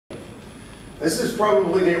This is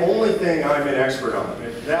probably the only thing I'm an expert on.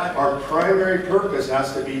 That our primary purpose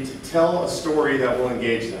has to be to tell a story that will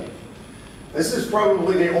engage them. This is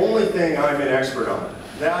probably the only thing I'm an expert on.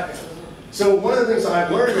 So one of the things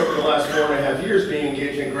I've learned over the last 4.5 years being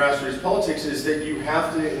engaged in grassroots politics is that you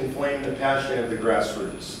have to inflame the passion of the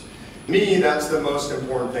grassroots. To me, that's the most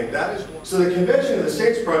important thing. So the Convention of the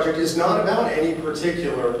States Project is not about any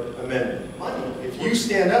particular amendment. If you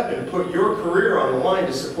stand up and put your career on the line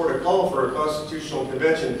to support a call for a constitutional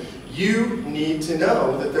convention, you need to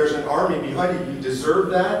know that there's an army behind you. You deserve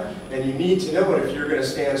that, and you need to know it if you're going to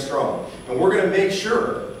stand strong. And we're going to make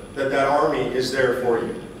sure that that army is there for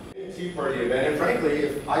you. Tea Party event, and frankly,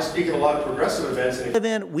 if I speak at a lot of progressive events.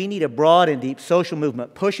 We need a broad and deep social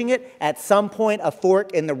movement pushing it. At some point, a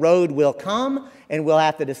fork in the road will come, and we'll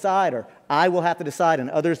have to decide, or I will have to decide, and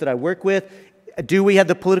others that I work with, do we have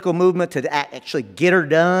the political movement to actually get her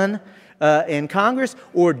done in Congress,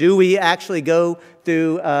 or do we actually go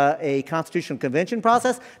through a constitutional convention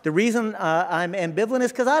process? The reason I'm ambivalent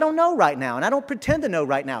is because I don't know right now, and I don't pretend to know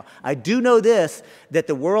right now. I do know this, that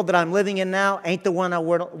the world that I'm living in now ain't the one I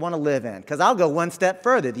want to live in, because I'll go one step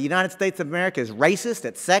further. The United States of America is racist,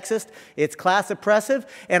 it's sexist, it's class oppressive,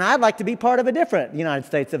 and I'd like to be part of a different United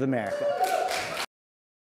States of America.